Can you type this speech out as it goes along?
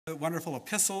wonderful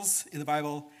epistles in the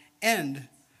Bible end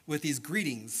with these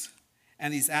greetings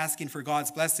and these asking for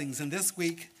God's blessings. And this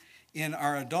week in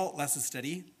our adult lesson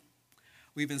study,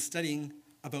 we've been studying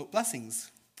about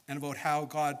blessings and about how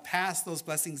God passed those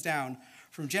blessings down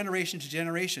from generation to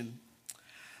generation.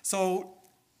 So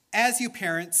as you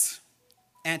parents,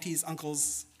 aunties,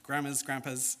 uncles, grandmas,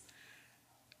 grandpas,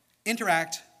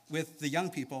 interact with the young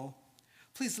people,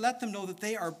 please let them know that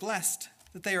they are blessed,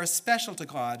 that they are special to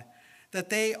God, that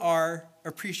they are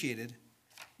appreciated.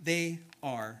 They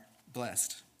are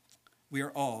blessed. We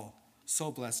are all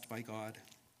so blessed by God.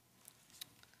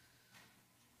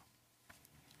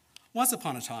 Once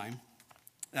upon a time,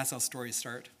 that's how stories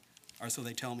start, or so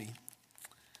they tell me,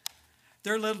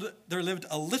 there lived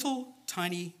a little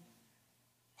tiny,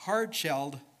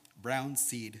 hard-shelled brown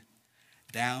seed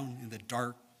down in the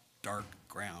dark, dark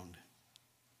ground.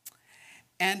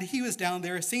 And he was down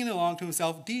there singing along to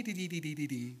himself,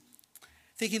 dee-dee-dee-dee-dee-dee,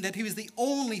 thinking that he was the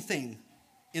only thing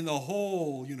in the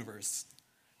whole universe,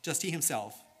 just he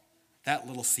himself, that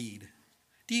little seed.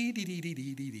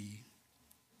 Dee-dee-dee-dee-dee-dee.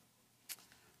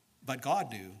 But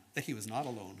God knew that he was not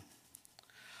alone.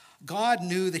 God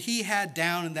knew that he had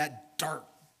down in that dark,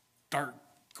 dark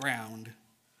ground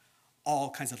all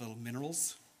kinds of little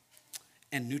minerals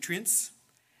and nutrients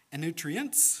and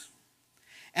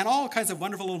all kinds of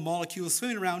wonderful little molecules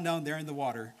swimming around down there in the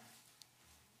water.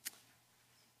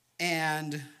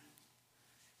 And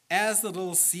as the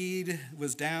little seed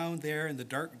was down there in the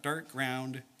dark, dark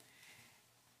ground,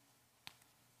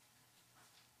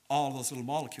 all those little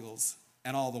molecules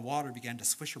and all the water began to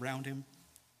swish around him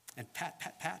and pat,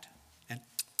 pat, pat, and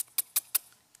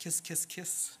kiss, kiss,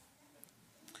 kiss.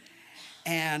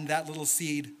 And that little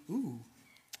seed,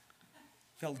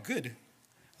 felt good.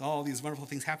 All these wonderful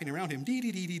things happening around him. Dee,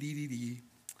 dee, dee, dee, dee, dee, dee.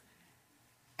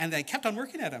 And they kept on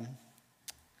working at him.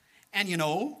 And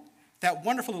that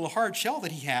wonderful little hard shell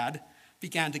that he had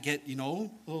began to get, a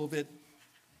little bit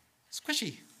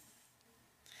squishy.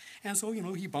 And so,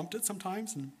 he bumped it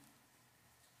sometimes and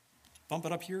bump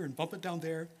it up here and bump it down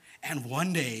there. And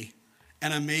one day,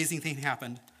 an amazing thing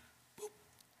happened. Boop,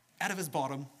 out of his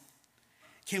bottom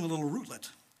came a little rootlet.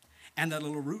 And that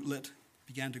little rootlet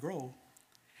began to grow.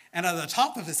 And out of the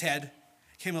top of his head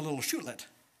came a little shootlet.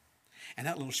 And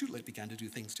that little shootlet began to do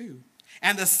things too.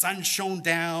 And the sun shone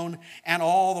down, and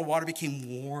all the water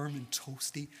became warm and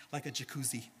toasty like a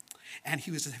jacuzzi. And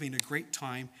he was just having a great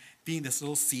time being this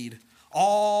little seed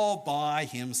all by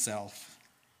himself.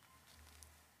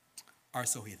 Or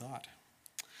so he thought.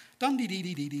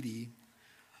 Dum-dee-dee-dee-dee-dee.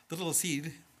 The little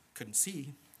seed couldn't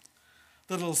see.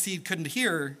 The little seed couldn't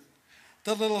hear.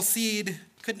 The little seed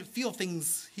couldn't feel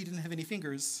things. He didn't have any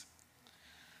fingers.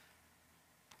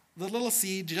 The little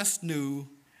seed just knew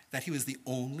that he was the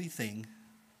only thing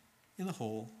in the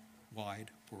whole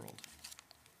wide world.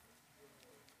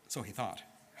 So he thought.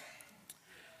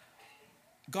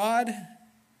 God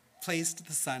placed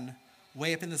the sun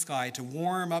way up in the sky to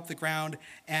warm up the ground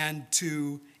and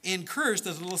to encourage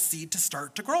the little seed to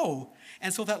start to grow.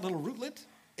 And so that little rootlet,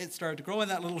 it started to grow,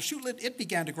 and that little shootlet, it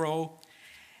began to grow.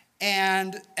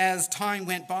 And as time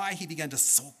went by, he began to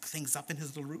soak things up in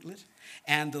his little rootlet,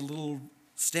 and the little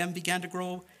stem began to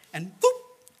grow, and boop,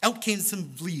 out came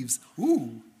some leaves.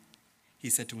 Ooh, he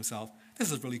said to himself,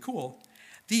 this is really cool.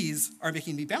 These are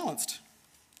making me balanced.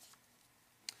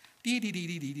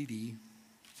 Dee-dee-dee-dee-dee-dee.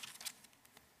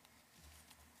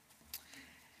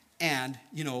 And,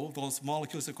 those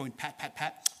molecules are going pat, pat,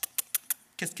 pat,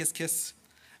 kiss, kiss, kiss,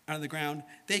 out on the ground.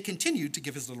 They continued to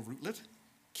give his little rootlet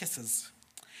kisses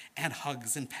and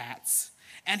hugs and pats.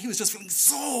 And he was just feeling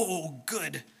so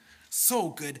good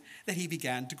that he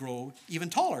began to grow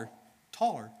even taller,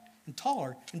 taller and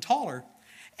taller and taller,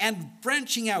 and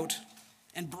branching out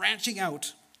and branching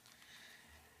out.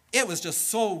 It was just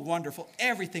so wonderful.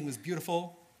 Everything was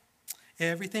beautiful.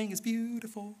 Everything is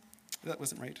beautiful. That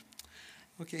wasn't right.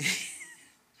 Okay.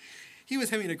 He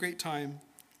was having a great time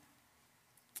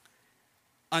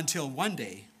until one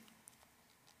day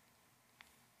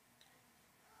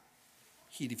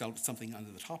he developed something under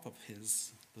the top of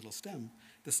his little stem,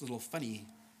 this little funny,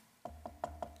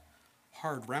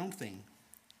 hard, round thing.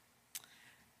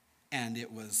 And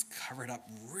it was covered up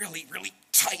really, really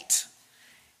tight.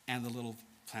 And the little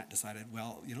plant decided,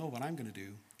 well, you know what I'm going to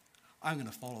do? I'm going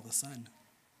to follow the sun.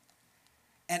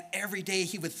 And every day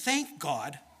he would thank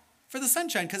God for the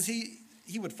sunshine, because he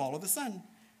would follow the sun.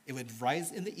 It would rise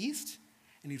in the east,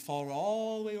 and he'd follow it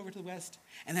all the way over to the west.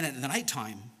 And then at the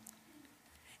nighttime,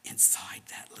 inside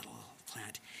that little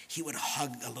plant, he would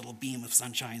hug a little beam of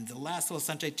sunshine, the last little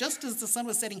sunshine, just as the sun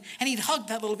was setting, and he'd hug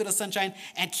that little bit of sunshine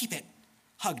and keep it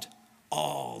hugged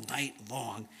all night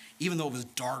long, even though it was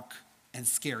dark, and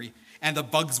scary. And the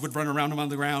bugs would run around him on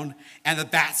the ground, and the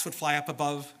bats would fly up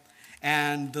above,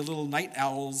 and the little night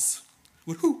owls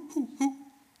would hoo, hoo, hoo.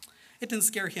 It didn't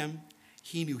scare him.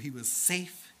 He knew he was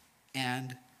safe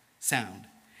and sound,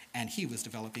 and he was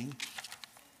developing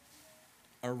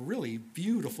a really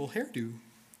beautiful hairdo.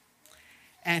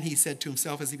 And he said to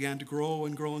himself as he began to grow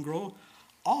and grow and grow,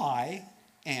 I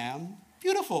am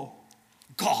beautiful.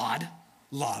 God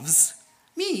loves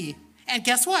me. And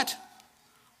guess what?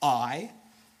 I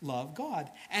love God.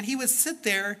 And he would sit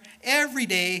there every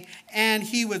day and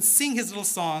he would sing his little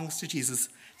songs to Jesus.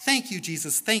 Thank you,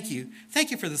 Jesus. Thank you. Thank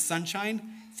you for the sunshine.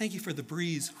 Thank you for the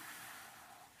breeze.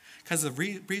 Because the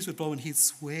breeze would blow and he'd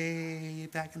sway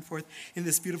back and forth in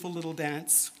this beautiful little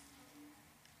dance.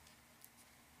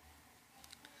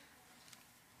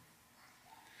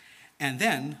 And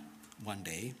then, one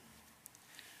day,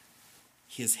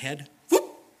 his head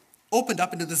opened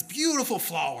up into this beautiful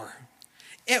flower.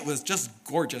 It was just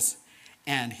gorgeous.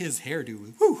 And his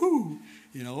hairdo, woo-hoo,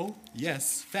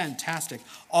 yes, fantastic.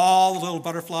 All the little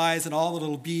butterflies and all the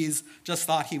little bees just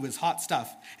thought he was hot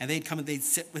stuff. And they'd come and they'd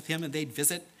sit with him and they'd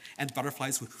visit. And the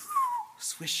butterflies would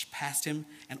swish past him.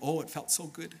 And oh, it felt so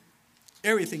good.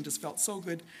 Everything just felt so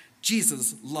good.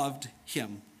 Jesus loved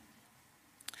him.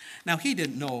 Now, he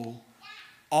didn't know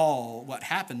all what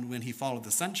happened when he followed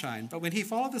the sunshine. But when he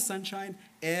followed the sunshine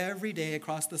every day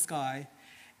across the sky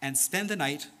and spent the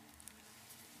night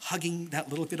hugging that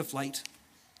little bit of light,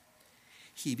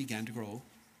 he began to grow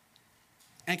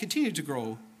and continued to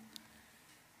grow.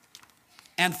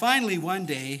 And finally, one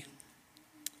day,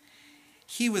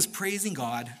 he was praising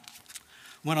God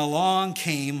when along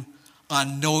came a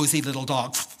nosy little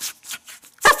dog.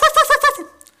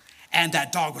 And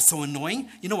that dog was so annoying.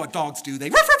 You know what dogs do? They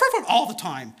ruff, ruff, ruff, ruff all the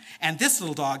time. And this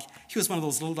little dog, he was one of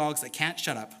those little dogs that can't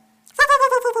shut up.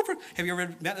 Have you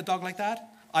ever met a dog like that?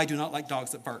 I do not like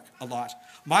dogs that bark a lot.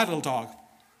 My little dog,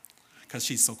 because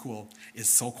she's so cool, is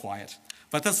so quiet.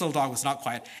 But this little dog was not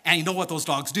quiet. And you know what those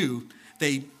dogs do?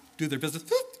 They do their business,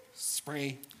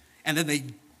 spray, and then they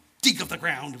dig up the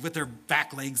ground with their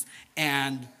back legs,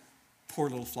 and poor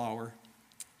little flower.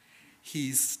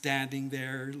 He's standing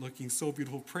there looking so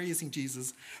beautiful, praising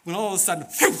Jesus, when all of a sudden,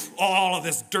 all of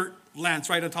this dirt lands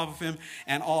right on top of him,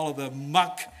 and all of the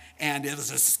muck, and it was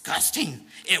disgusting.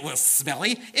 It was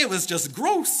smelly. It was just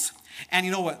gross. And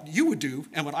you know what you would do,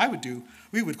 and what I would do?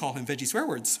 We would call him veggie swear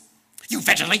words. You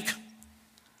vegelink!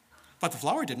 But the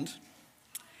flower didn't.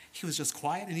 He was just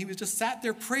quiet, and he was just sat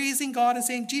there praising God and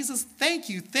saying, Jesus, thank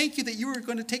you that you were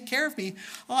going to take care of me.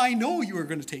 I know you were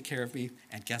going to take care of me.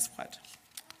 And guess what?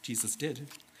 Jesus did.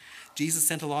 Jesus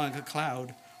sent along a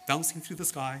cloud bouncing through the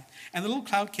sky, and the little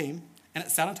cloud came, and it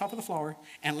sat on top of the flower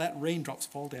and let raindrops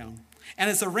fall down. And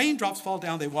as the raindrops fall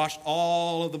down, they washed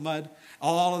all of the mud,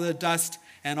 all of the dust,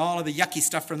 and all of the yucky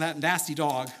stuff from that nasty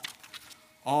dog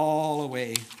all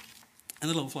away. And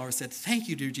the little flower said, thank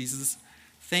you, dear Jesus.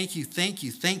 Thank you, thank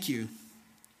you, thank you.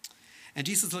 And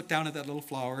Jesus looked down at that little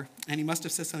flower, and he must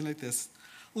have said something like this.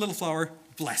 Little flower,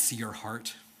 bless your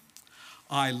heart.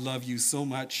 I love you so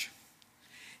much.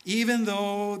 Even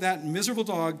though that miserable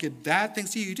dog did bad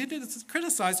things to you, you didn't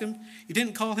criticize him. You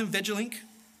didn't call him Vegilink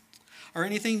or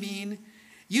anything mean.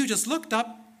 You just looked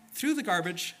up through the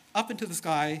garbage, up into the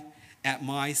sky at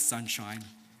my sunshine.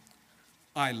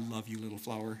 I love you, little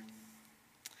flower.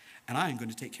 And I am going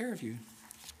to take care of you.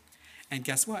 And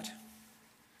guess what?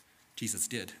 Jesus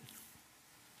did.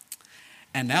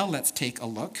 And now let's take a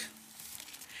look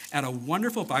at a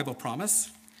wonderful Bible promise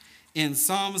in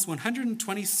Psalms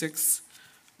 126,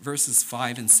 verses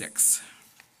 5 and 6.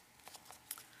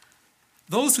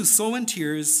 Those who sow in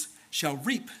tears shall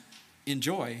reap in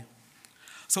joy.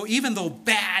 So even though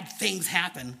bad things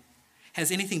happen,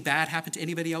 has anything bad happened to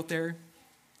anybody out there?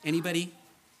 Anybody?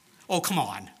 Oh, come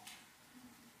on.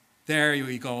 There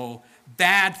you go.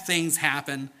 Bad things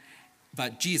happen,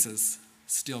 but Jesus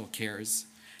still cares.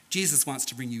 Jesus wants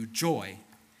to bring you joy,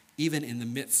 even in the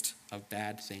midst of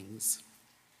bad things.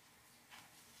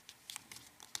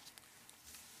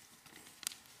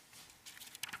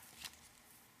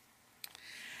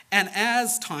 And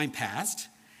as time passed,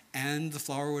 and the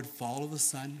flower would follow the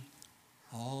sun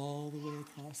all the way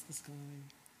across the sky,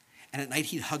 and at night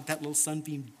he'd hug that little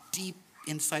sunbeam deep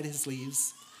inside his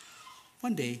leaves,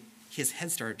 one day his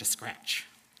head started to scratch.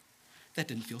 That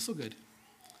didn't feel so good.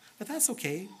 But that's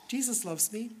okay. Jesus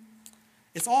loves me.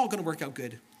 It's all going to work out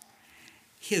good.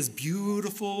 His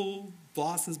beautiful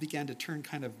blossoms began to turn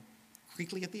kind of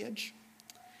crinkly at the edge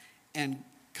and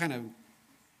kind of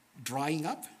drying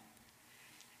up.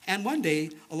 And one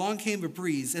day, along came a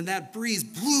breeze, and that breeze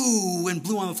blew and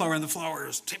blew on the flower, and the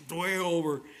flowers tipped way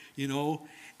over,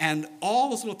 and all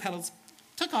those little petals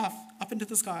took off up into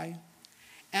the sky.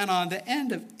 And on the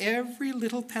end of every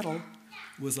little petal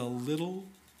was a little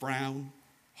brown,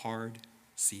 hard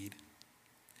seed.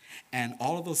 And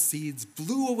all of those seeds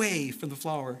blew away from the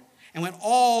flower and went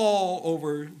all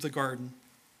over the garden.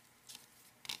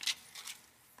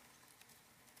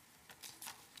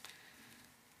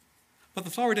 But the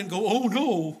flower didn't go,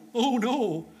 oh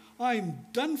no, I'm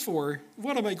done for.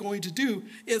 What am I going to do?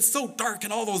 It's so dark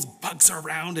and all those bugs are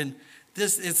around and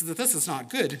this is not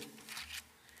good.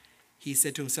 He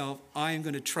said to himself, I am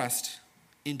going to trust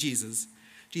in Jesus.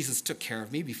 Jesus took care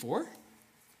of me before,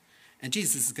 and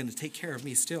Jesus is going to take care of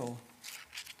me still.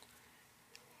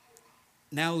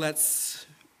 Now let's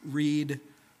read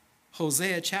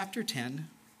Hosea chapter 10.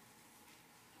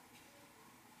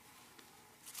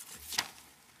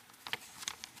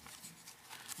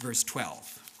 Verse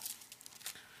 12.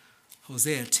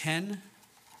 Hosea 10,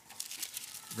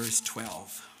 verse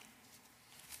 12.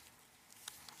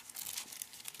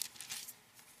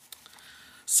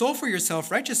 Sow for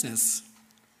yourself righteousness,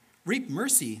 reap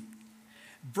mercy,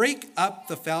 break up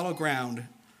the fallow ground,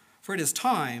 for it is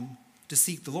time to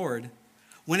seek the Lord.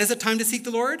 When is it time to seek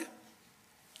the Lord?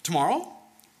 Tomorrow?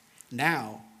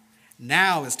 Now.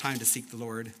 Now is time to seek the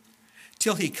Lord.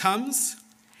 Till he comes,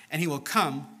 and he will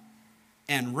come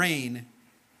and reign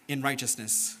in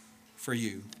righteousness for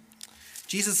you.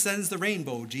 Jesus sends the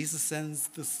rainbow. Jesus sends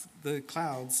the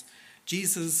clouds.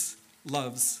 Jesus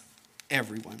loves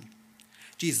everyone.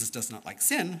 Jesus does not like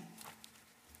sin,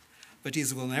 but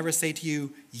Jesus will never say to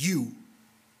you, you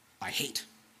I hate.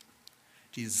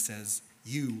 Jesus says,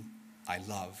 you I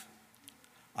love.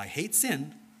 I hate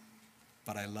sin,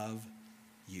 but I love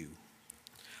you.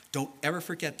 Don't ever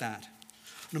forget that.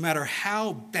 No matter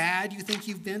how bad you think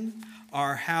you've been,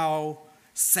 or how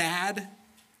sad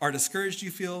or discouraged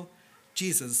you feel,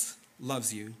 Jesus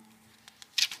loves you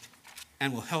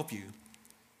and will help you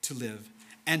to live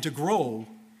and to grow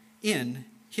in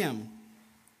him.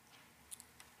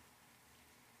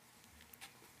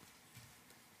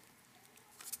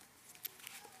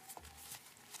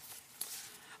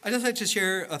 I'd just like to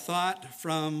share a thought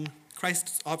from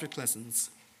Christ's Object Lessons.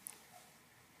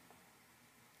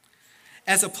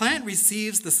 As a plant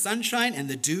receives the sunshine and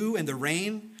the dew and the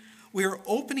rain, we are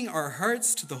opening our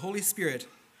hearts to the Holy Spirit.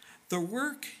 The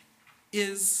work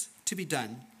is to be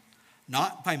done,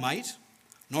 not by might,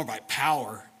 nor by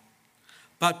power,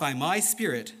 but by my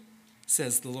Spirit,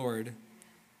 says the Lord.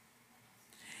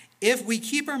 If we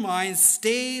keep our minds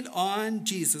stayed on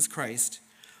Jesus Christ,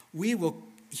 he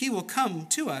will come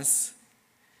to us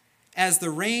as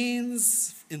the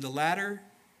rains in the latter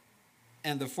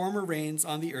and the former rains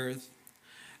on the earth.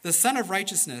 The Son of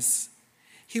Righteousness,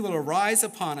 he will arise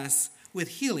upon us with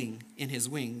healing in his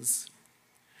wings.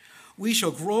 We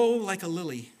shall grow like a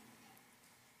lily.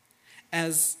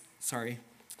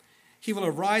 He will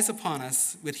arise upon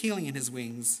us with healing in his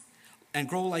wings and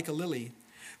grow like a lily.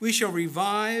 We shall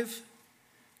revive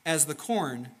as the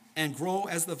corn and grow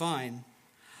as the vine.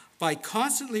 By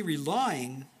constantly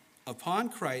relying upon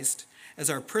Christ as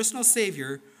our personal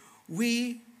Savior,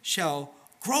 we shall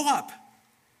grow up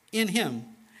in him.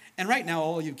 And right now,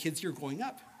 all you kids, you're growing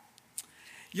up.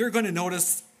 You're going to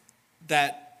notice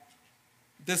that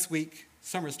this week,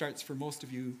 summer starts for most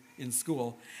of you in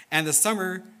school. And the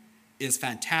summer is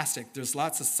fantastic. There's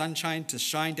lots of sunshine to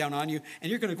shine down on you,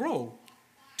 and you're going to grow,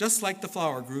 just like the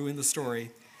flower grew in the story.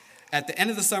 At the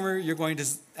end of the summer, you're going to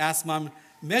ask Mom,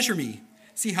 measure me,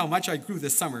 see how much I grew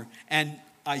this summer. And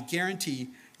I guarantee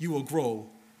you will grow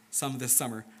some this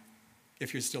summer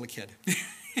if you're still a kid.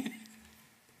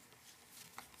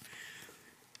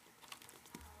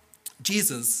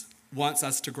 Jesus wants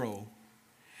us to grow.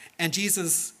 And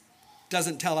Jesus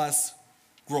doesn't tell us,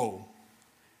 grow,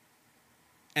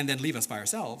 and then leave us by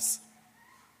ourselves.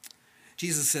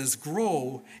 Jesus says,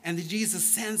 grow, and then Jesus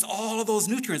sends all of those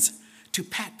nutrients to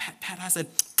pat us and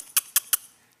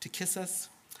to kiss us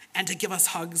and to give us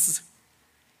hugs.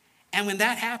 And when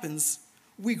that happens,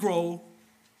 we grow.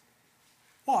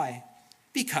 Why?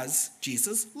 Because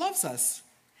Jesus loves us.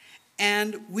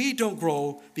 And we don't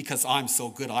grow because I'm so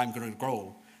good, I'm going to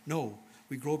grow. No,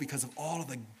 we grow because of all of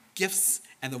the gifts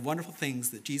and the wonderful things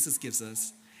that Jesus gives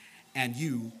us. And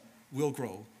you will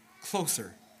grow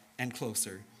closer and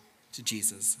closer to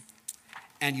Jesus.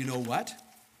 And you know what?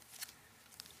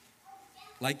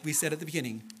 Like we said at the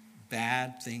beginning,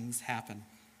 bad things happen.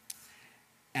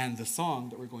 And the song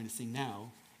that we're going to sing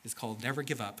now is called Never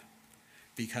Give Up,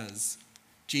 because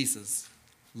Jesus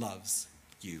loves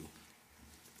you.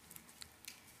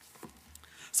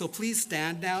 So please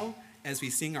stand now as we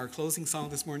sing our closing song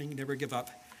this morning, Never Give Up,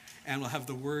 and we'll have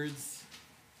the words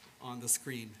on the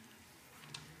screen.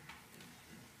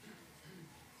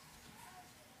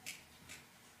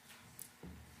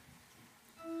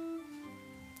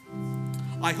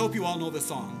 I hope you all know the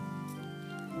song.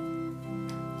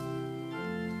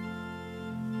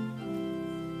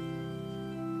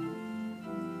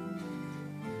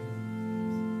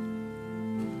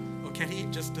 Oh, Kenny,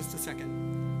 just a second.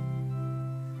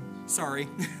 Sorry.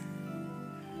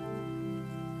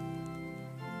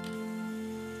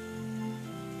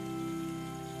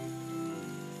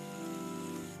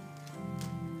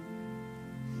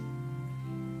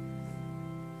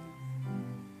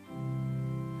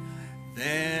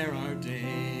 There are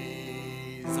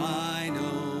days, I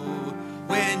know,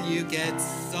 when you get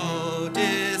so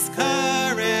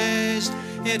discouraged,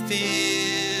 it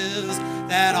feels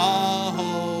that all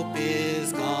hope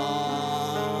is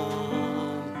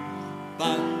gone.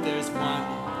 But there's one,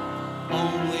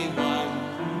 only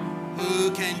one,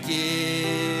 who can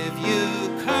give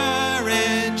you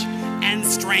courage and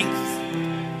strength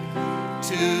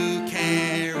to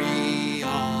carry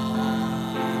on.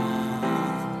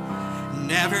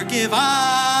 Never give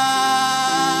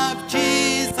up,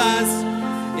 Jesus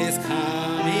is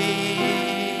coming.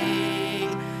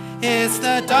 It's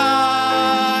the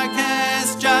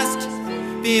darkest just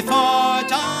before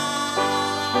dawn.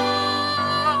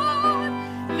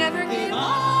 Never give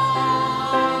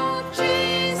up,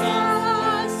 Jesus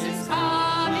is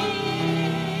coming.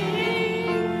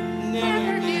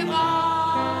 Never give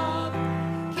up,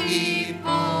 keep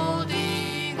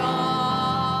holding on.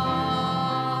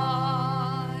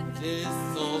 This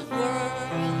old world,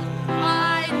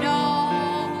 I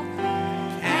know,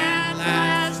 can't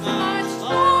last much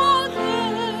longer,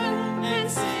 and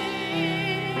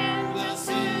sin will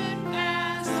soon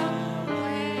pass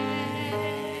away.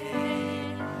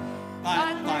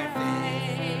 But by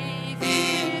faith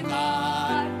in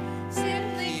God,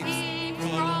 simply keep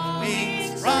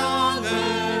growing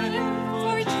stronger,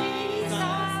 for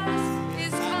Jesus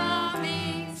is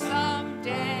coming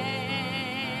someday.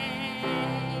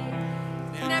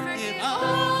 Never give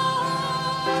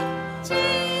up,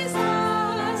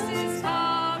 Jesus is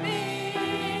coming.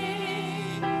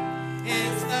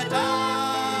 It's the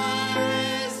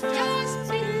darkest just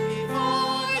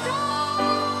before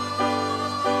dawn.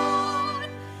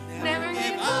 Never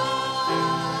give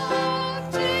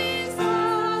up, Jesus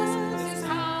is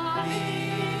coming.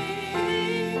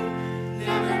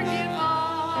 Never give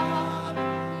up,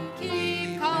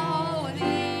 keep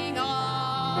holding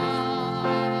on.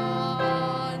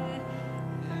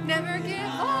 Never give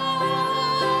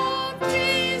up,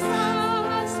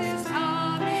 Jesus is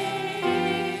coming.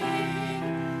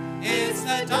 It's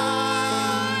the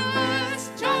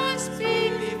darkest just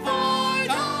before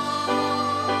dawn.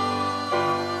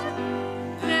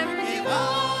 Never give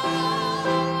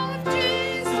up,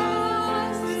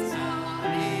 Jesus is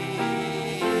coming.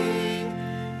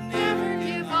 Never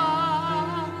give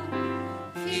up,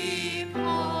 keep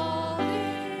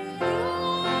holding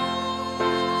on.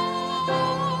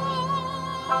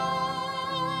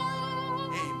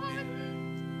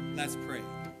 Amen. Let's pray.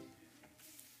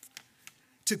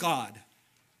 To God,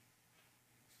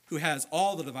 who has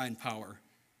all the divine power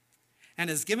and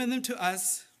has given them to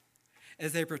us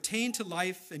as they pertain to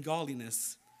life and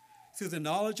godliness through the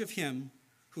knowledge of him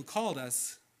who called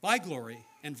us by glory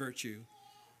and virtue,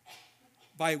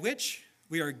 by which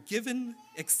we are given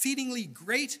exceedingly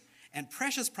great and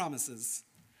precious promises,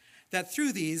 that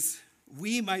through these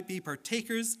we might be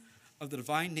partakers of the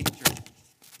divine nature,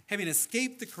 having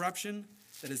escaped the corruption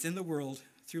that is in the world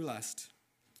through lust.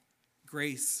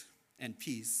 Grace and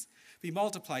peace be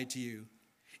multiplied to you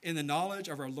in the knowledge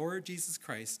of our Lord Jesus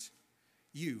Christ.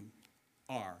 You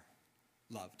are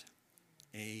loved.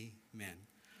 Amen.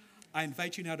 I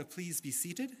invite you now to please be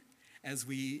seated as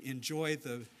we enjoy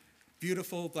the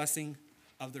beautiful blessing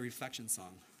of the reflection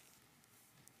song.